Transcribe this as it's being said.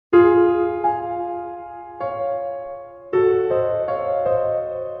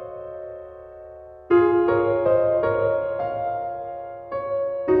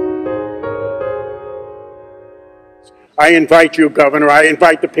I invite you, Governor, I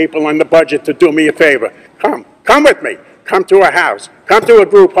invite the people on the budget to do me a favor. Come with me. Come to a house. Come to a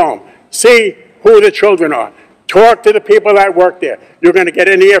group home. See who the children are. Talk to the people that work there. You're going to get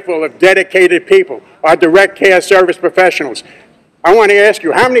an earful of dedicated people, our direct care service professionals. I want to ask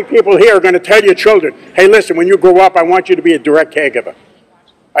you, how many people here are going to tell your children, hey, listen, when you grow up, I want you to be a direct caregiver?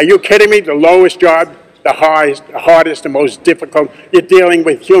 Are you kidding me? The lowest job, the highest, the hardest, the most difficult. You're dealing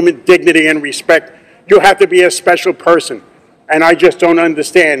with human dignity and respect. You have to be a special person. And I just don't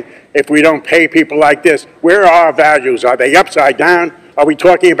understand if we don't pay people like this. Where are our values? Are they upside down? Are we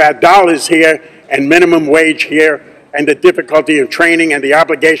talking about dollars here and minimum wage here and the difficulty of training and the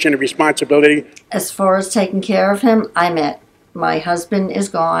obligation and responsibility? As far as taking care of him, I'm it. My husband is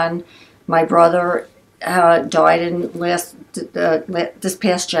gone. My brother died in this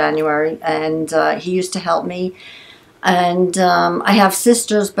past January, and he used to help me. And I have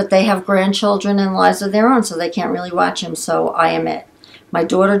sisters, but they have grandchildren and lives of their own, so they can't really watch him, so I am it. My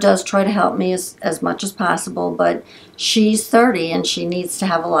daughter does try to help me as much as possible, but she's 30 and she needs to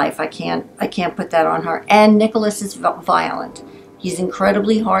have a life. I can't put that on her. And Nicholas is violent. He's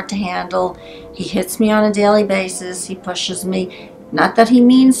incredibly hard to handle. He hits me on a daily basis. He pushes me. Not that he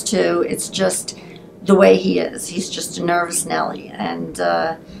means to, it's just the way he is. He's just a nervous Nelly, and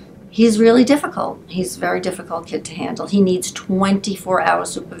he's really difficult. He's a very difficult kid to handle. He needs 24-hour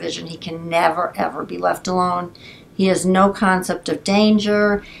supervision. He can never, ever be left alone. He has no concept of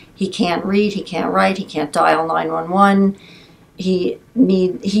danger. He can't read, he can't write, he can't dial 911. He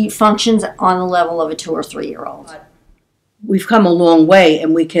functions on the level of a 2 or 3-year-old. We've come a long way,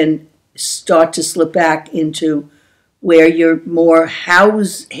 and we can start to slip back into where you're more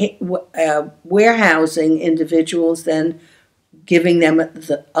warehousing individuals than giving them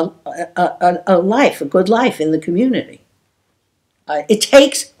a life, a good life in the community. It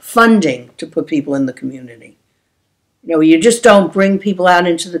takes funding to put people in the community. You know, you just don't bring people out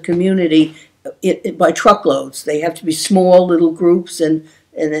into the community by truckloads. They have to be small little groups and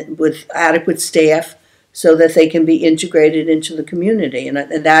with adequate staff so that they can be integrated into the community. And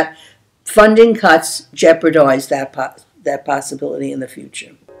that funding cuts jeopardize that possibility in the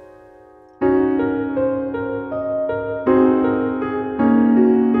future.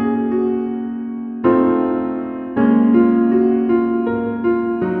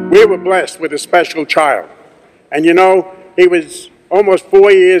 We were blessed with a special child. And you know, he was almost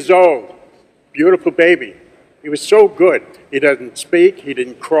 4 years old. Beautiful baby. He was so good. He doesn't speak, he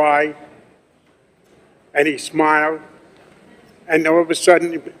didn't cry, and he smiled. And all of a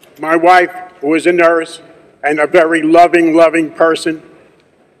sudden, my wife, who was a nurse and a very loving person,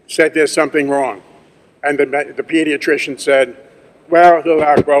 said there's something wrong. And the pediatrician said, well, he'll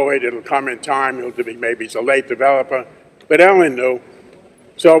outgrow it, it'll come in time, maybe he's a late developer. But Ellen knew.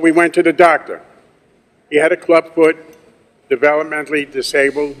 So we went to the doctor. He had a clubfoot, developmentally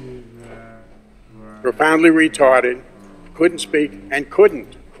disabled, profoundly retarded, couldn't speak, and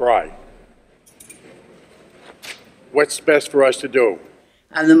couldn't cry. What's best for us to do?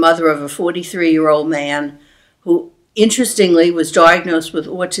 I'm the mother of a 43-year-old man who, interestingly, was diagnosed with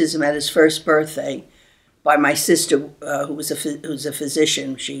autism at his first birthday by my sister, who's a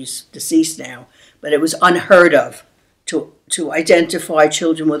physician. She's deceased now, but it was unheard of to identify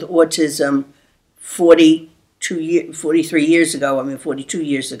children with autism 42 years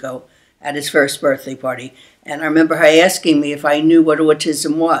ago at his first birthday party. And I remember her asking me if I knew what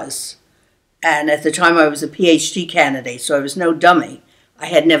autism was. And at the time I was a PhD candidate, so I was no dummy. I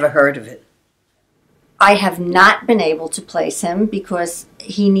had never heard of it. I have not been able to place him because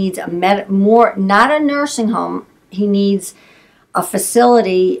he needs not a nursing home, he needs a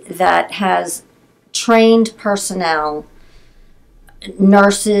facility that has trained personnel,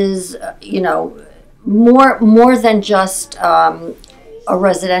 nurses, you know, more than just a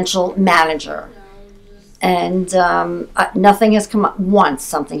residential manager. And nothing has come up. Once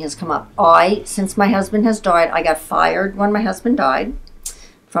something has come up. Since my husband has died, I got fired when my husband died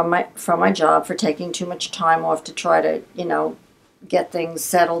from my job for taking too much time off to try to, you know, get things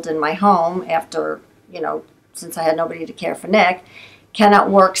settled in my home after, you know, since I had nobody to care for Nick. Cannot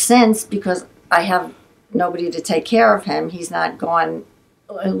work since because I have nobody to take care of him. He's not gone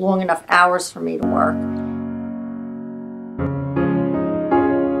long enough hours for me to work.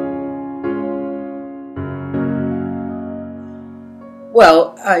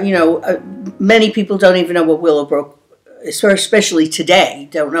 Well, you know, many people don't even know what Willowbrook, especially today,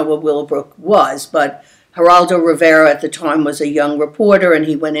 don't know what Willowbrook was, but Geraldo Rivera at the time was a young reporter, and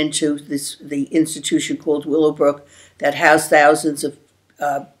he went into the institution called Willowbrook that housed thousands of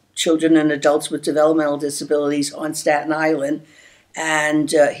children and adults with developmental disabilities on Staten Island,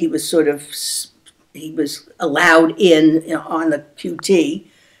 and he was sort of allowed in, on the QT,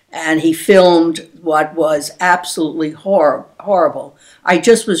 and he filmed what was absolutely horrible. I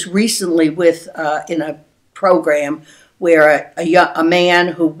just was recently in a program where a man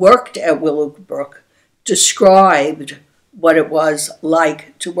who worked at Willowbrook described what it was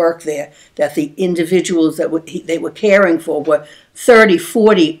like to work there, that the individuals that they were caring for were 30,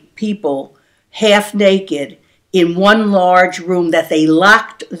 40 people, half naked, in one large room that they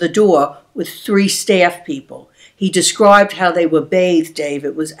locked the door with 3 staff people. He described how they were bathed, Dave.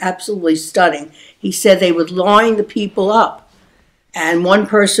 It was absolutely stunning. He said they would line the people up, and one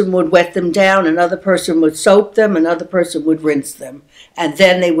person would wet them down, another person would soap them, another person would rinse them. And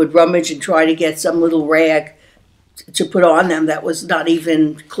then they would rummage and try to get some little rag to put on them that was not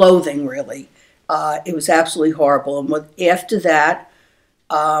even clothing, really. It was absolutely horrible. And after that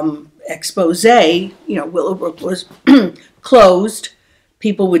expose, Willowbrook was closed.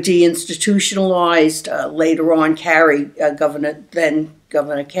 People were deinstitutionalized. Later on, then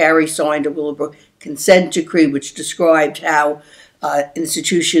Governor Carey signed a Willowbrook consent decree, which described how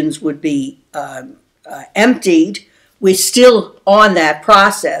institutions would be emptied. We're still on that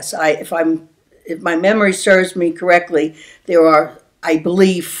process. If my memory serves me correctly, there are, I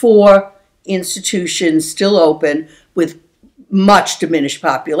believe, 4 institutions still open with much diminished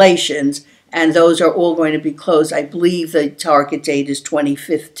populations, and those are all going to be closed. I believe the target date is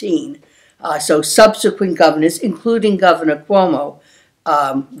 2015. So subsequent governors, including Governor Cuomo,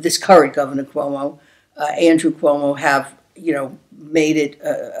 this current Governor Cuomo, Andrew Cuomo, have made it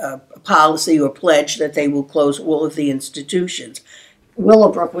a policy or pledge that they will close all of the institutions.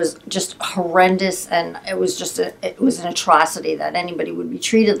 Willowbrook was just horrendous, and it was an atrocity that anybody would be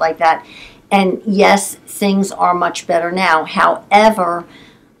treated like that. And yes, things are much better now. However,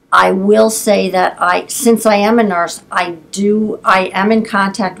 I will say that since I am a nurse, I am in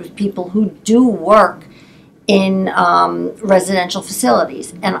contact with people who do work in residential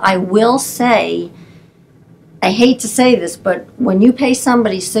facilities. And I will say, I hate to say this, but when you pay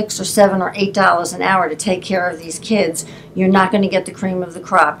somebody $6 or $7 or $8 an hour to take care of these kids, you're not going to get the cream of the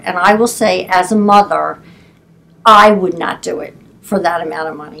crop. And I will say, as a mother, I would not do it for that amount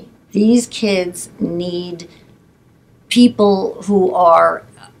of money. These kids need people who are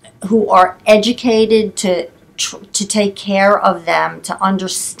educated to take care of them, to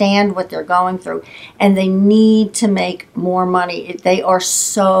understand what they're going through, and they need to make more money. They are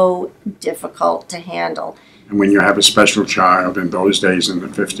so difficult to handle. And when you have a special child, in those days in the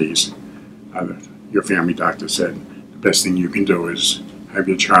 50s, your family doctor said the best thing you can do is have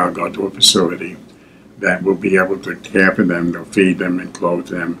your child go to a facility that will be able to care for them, they'll feed them and clothe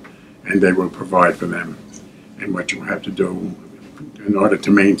them, and they will provide for them. And what you have to do in order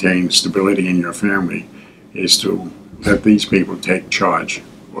to maintain stability in your family is to let these people take charge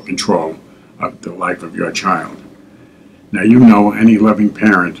or control of the life of your child. Now, any loving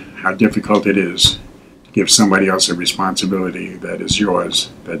parent, how difficult it is to give somebody else a responsibility that is yours,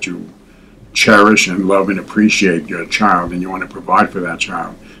 that you cherish and love and appreciate your child, and you want to provide for that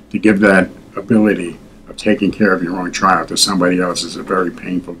child. To give that ability of taking care of your own child to somebody else is a very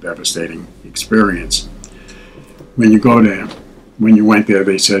painful, devastating experience. When you went there,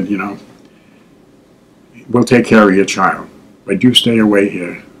 they said, we'll take care of your child, but you stay away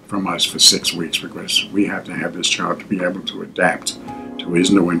here from us for 6 weeks because we have to have this child to be able to adapt to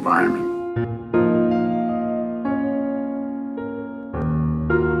his new environment.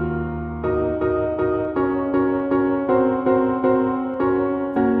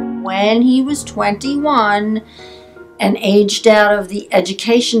 When he was 21 and aged out of the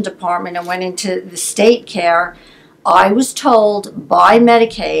education department and went into the state care, I was told by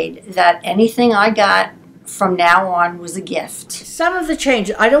Medicaid that anything I got from now on was a gift. Some of the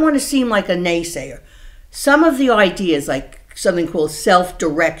changes, I don't want to seem like a naysayer. Some of the ideas, like something called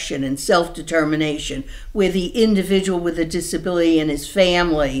self-direction and self-determination, where the individual with a disability and his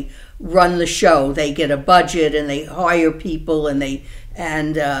family run the show. They get a budget and they hire people, and they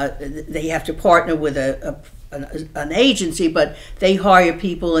have to partner with an agency, but they hire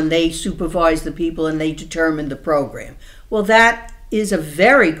people and they supervise the people and they determine the program. Well, that is a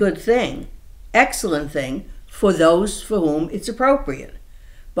very good thing, excellent thing for those for whom it's appropriate.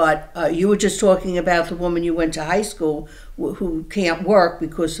 But you were just talking about the woman you went to high school who can't work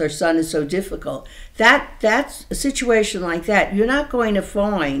because her son is so difficult. That's a situation like that. You're not going to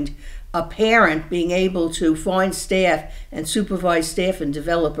find a parent being able to find staff and supervise staff and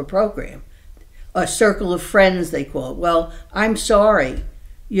develop a program. A circle of friends, they call it. Well, I'm sorry.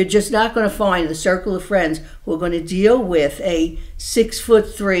 You're just not going to find the circle of friends who are going to deal with a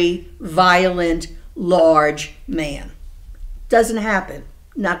 6'3", violent, large man. Doesn't happen.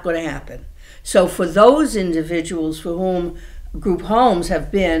 Not going to happen. So for those individuals for whom group homes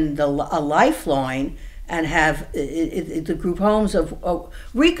have been a lifeline, and have the group homes of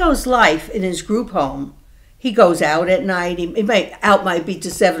Rico's life in his group home, he goes out at night. Might be to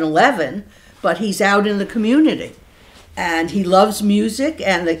 7-Eleven, but he's out in the community. And he loves music,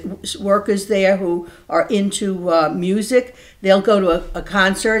 and the workers there who are into music, they'll go to a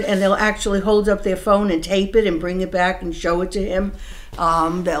concert and they'll actually hold up their phone and tape it and bring it back and show it to him.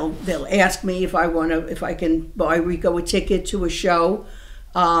 They'll ask me if I can buy Rico a ticket to a show.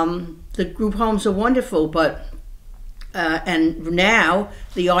 The group homes are wonderful, but and now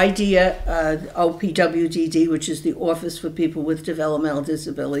the idea, OPWDD, which is the Office for People with Developmental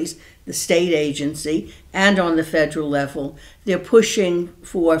Disabilities, the state agency, and on the federal level, they're pushing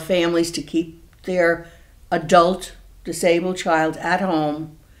for families to keep their adult disabled child at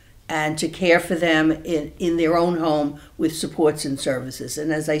home and to care for them in their own home with supports and services.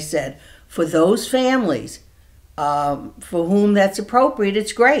 And as I said, for those families for whom that's appropriate,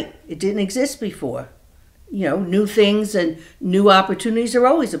 it's great. It didn't exist before. You know, new things and new opportunities are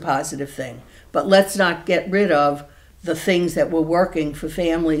always a positive thing. But let's not get rid of the things that were working for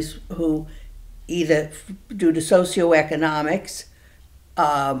families who, either due to socioeconomics,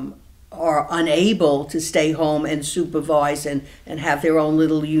 are unable to stay home and supervise and have their own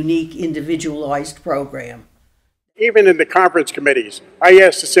little unique individualized program. Even in the conference committees, I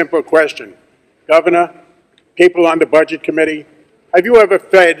asked a simple question. Governor, people on the budget committee, have you ever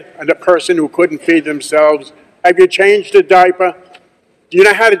fed a person who couldn't feed themselves? Have you changed a diaper? Do you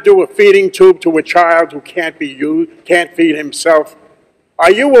know how to do a feeding tube to a child who can't feed himself?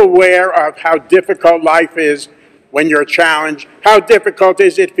 Are you aware of how difficult life is when you're challenged? How difficult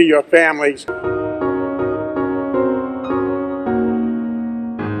is it for your families?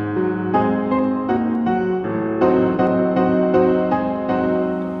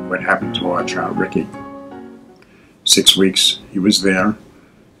 What happened to our child, Ricky? 6 weeks he was there,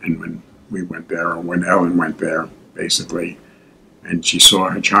 and when we went there, or when Ellen went there, basically, and she saw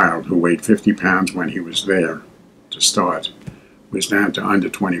her child, who weighed 50 pounds when he was there to start, was down to under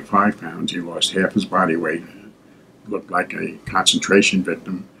 25 pounds. He lost half his body weight, looked like a concentration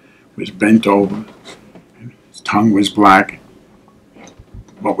victim, was bent over, his tongue was black.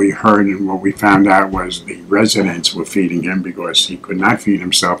 What we heard and what we found out was the residents were feeding him because he could not feed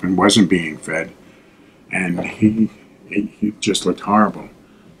himself and wasn't being fed. And he just looked horrible.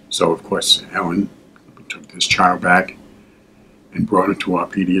 So, of course, Ellen took this child back and brought him to our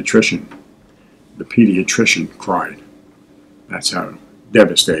pediatrician. The pediatrician cried. That's how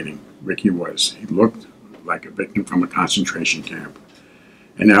devastating Ricky was. He looked like a victim from a concentration camp.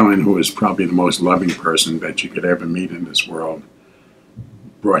 And Ellen, who is probably the most loving person that you could ever meet in this world,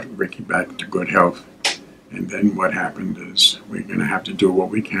 brought Ricky back to good health. And then what happened is we're going to have to do what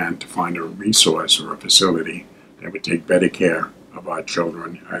we can to find a resource or a facility that would take better care of our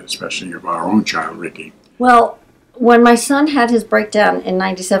children, especially of our own child, Ricky. Well, when my son had his breakdown in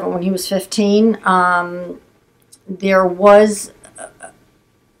 '97 when he was 15, there was,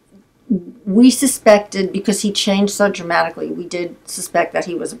 we suspected, because he changed so dramatically, we did suspect that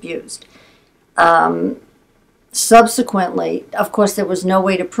he was abused. Subsequently, of course, there was no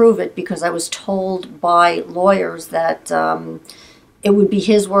way to prove it because I was told by lawyers that it would be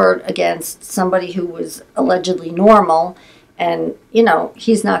his word against somebody who was allegedly normal, and, you know,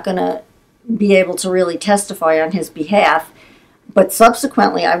 he's not going to be able to really testify on his behalf. But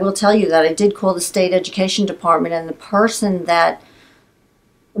subsequently, I will tell you that I did call the state education department, and the person that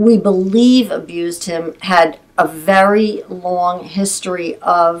we believe abused him had a very long history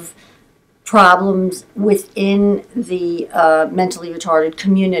of problems within the mentally retarded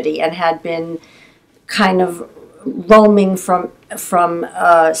community and had been kind of roaming from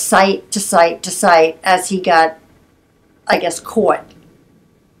site to site to site as he got, I guess, caught.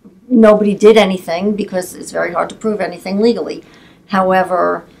 Nobody did anything because it's very hard to prove anything legally.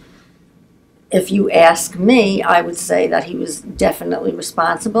 However, if you ask me, I would say that he was definitely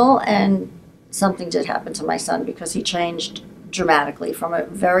responsible, and something did happen to my son because he changed dramatically from a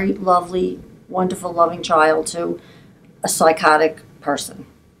very lovely, wonderful, loving child to a psychotic person.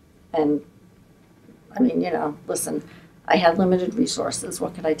 And I mean, you know, listen, I had limited resources.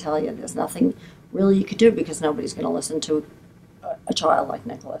 What could I tell you? There's nothing really you could do because nobody's going to listen to a child like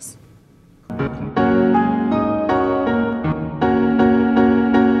Nicholas.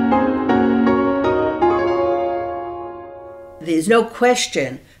 There's no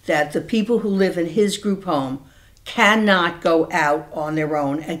question that the people who live in his group home cannot go out on their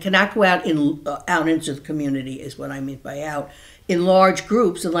own and cannot go out into the community, is what I mean by out, in large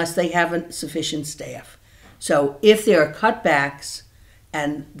groups unless they have sufficient staff. So if there are cutbacks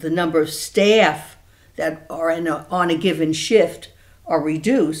and the number of staff that are on a given shift are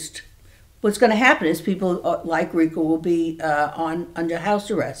reduced, what's going to happen is people like Rico will be under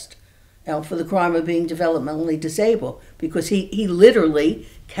house arrest, for the crime of being developmentally disabled, because he literally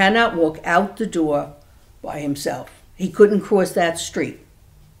cannot walk out the door by himself. He couldn't cross that street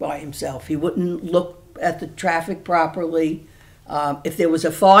by himself. He wouldn't look at the traffic properly. If there was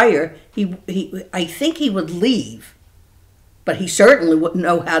a fire, I think he would leave, but he certainly wouldn't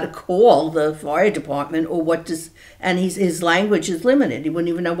know how to call the fire department or what to, and his language is limited. He wouldn't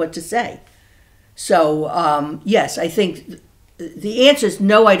even know what to say. So, yes, I think the answer is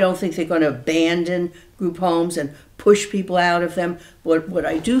no. I don't think they're going to abandon group homes and push people out of them. What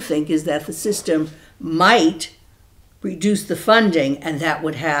I do think is that the system might reduce the funding, and that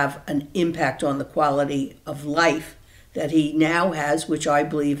would have an impact on the quality of life that he now has, which I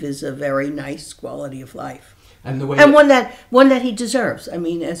believe is a very nice quality of life, and one that he deserves. I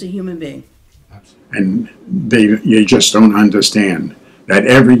mean, as a human being. And you just don't understand that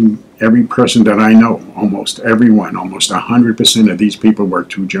every person that I know, almost everyone, almost 100% of these people work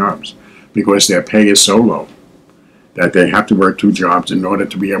 2 jobs because their pay is so low that they have to work 2 jobs in order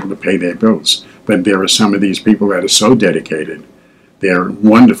to be able to pay their bills. But there are some of these people that are so dedicated. They're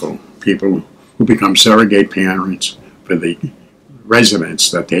wonderful people who become surrogate parents for the residents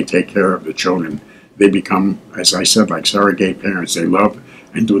that they take care of, the children. They become, as I said, like surrogate parents. They love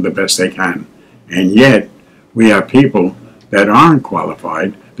and do the best they can. And yet, we have people that aren't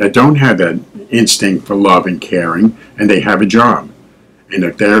qualified, that don't have that instinct for love and caring, and they have a job. And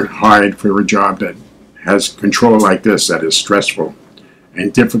if they're hired for a job that has control like this, that is stressful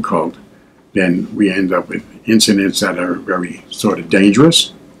and difficult, then we end up with incidents that are very sort of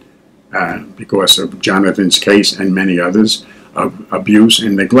dangerous because of Jonathan's case and many others of abuse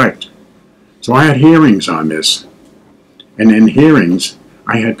and neglect. So I had hearings on this, and in hearings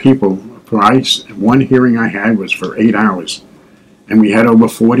I had people, one hearing I had was for 8 hours, and we had over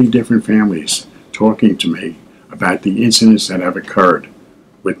 40 different families talking to me about the incidents that have occurred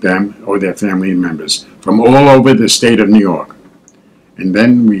with them or their family members from all over the state of New York. And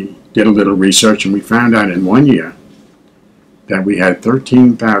then we did a little research, and we found out in 1 year that we had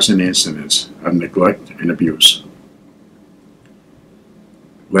 13,000 incidents of neglect and abuse.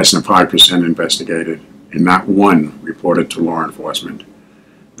 Less than 5% investigated, and not one reported to law enforcement.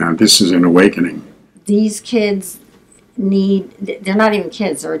 Now, this is an awakening. These kids they're not even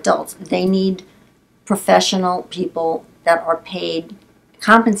kids, they're adults. They need professional people that are paid,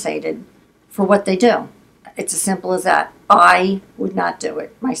 compensated for what they do. It's as simple as that. I would not do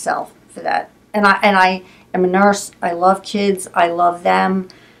it myself for that. And I am a nurse. I love kids. I love them.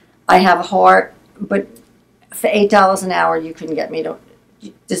 I have a heart. But for $8 an hour, you couldn't get me to.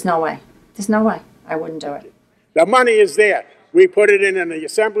 There's no way. There's no way. I wouldn't do it. The money is there. We put it in the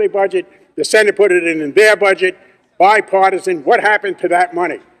Assembly budget. The Senate put it in their budget. Bipartisan. What happened to that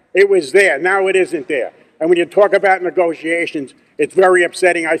money? It was there. Now it isn't there. And when you talk about negotiations, it's very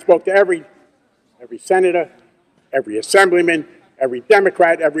upsetting. I spoke to every senator, every assemblyman, every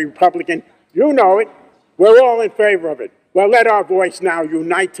Democrat, every Republican. You know it. We're all in favor of it. Well, let our voice now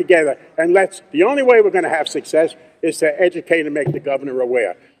unite together, and the only way we're going to have success is to educate and make the governor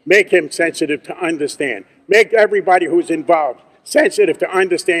aware. Make him sensitive to understand. Make everybody who's involved sensitive to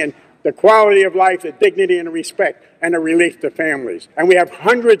understand the quality of life, the dignity and the respect, and the relief to families. And we have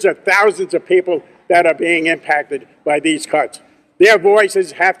hundreds of thousands of people that are being impacted by these cuts. Their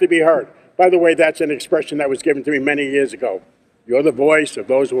voices have to be heard. By the way, that's an expression that was given to me many years ago. You're the voice of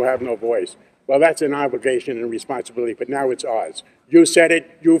those who have no voice. Well, that's an obligation and responsibility, but now it's ours. You said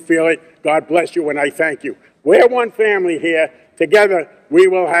it, you feel it, God bless you, and I thank you. We're one family here. Together, we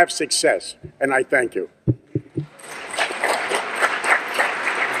will have success, and I thank you.